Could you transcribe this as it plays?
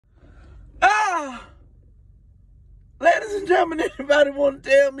Ladies and gentlemen, anybody want to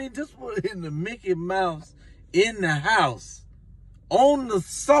tell me just what in the Mickey Mouse in the house on the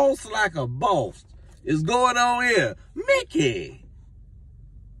sauce like a boss is going on here? Mickey,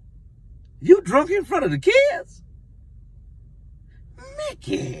 you drunk in front of the kids?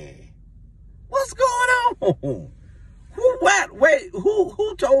 Mickey, what's going on?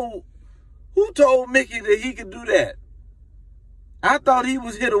 Who told Mickey that he could do that? I thought he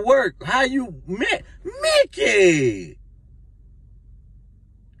was here to work. How you met Mickey?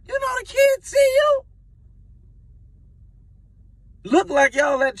 You know the kids see you. Look like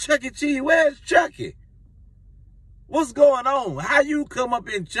y'all at Chuck E. Cheese. Where's Chucky? What's going on? How you come up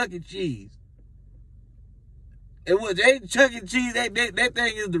in Chuck E. Cheese? It was ain't Chuck E. Cheese. That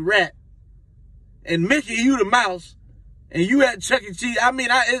thing is the rat, and Mickey, you the mouse. And you at Chuck E. Cheese. I mean,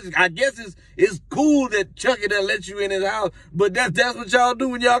 I guess it's cool that Chucky done let you in his house, but that's what y'all do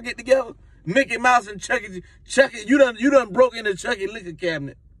when y'all get together. Mickey Mouse and Chucky. Chucky, you done broke into Chucky liquor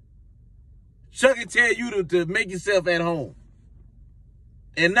cabinet. Chucky tell you to make yourself at home,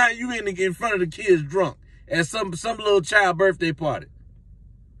 and now you in front of the kids drunk at some little child birthday party.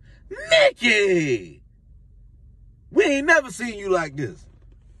 Mickey, we ain't never seen you like this.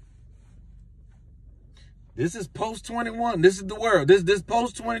 This is post 21. This is the world. This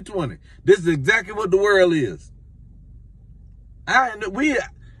post 2020. This is exactly what the world is.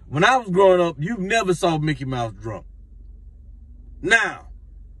 When I was growing up, you never saw Mickey Mouse drunk. Now,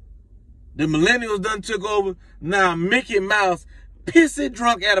 the millennials done took over. Now Mickey Mouse pissy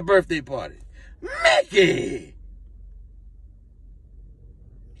drunk at a birthday party. Mickey,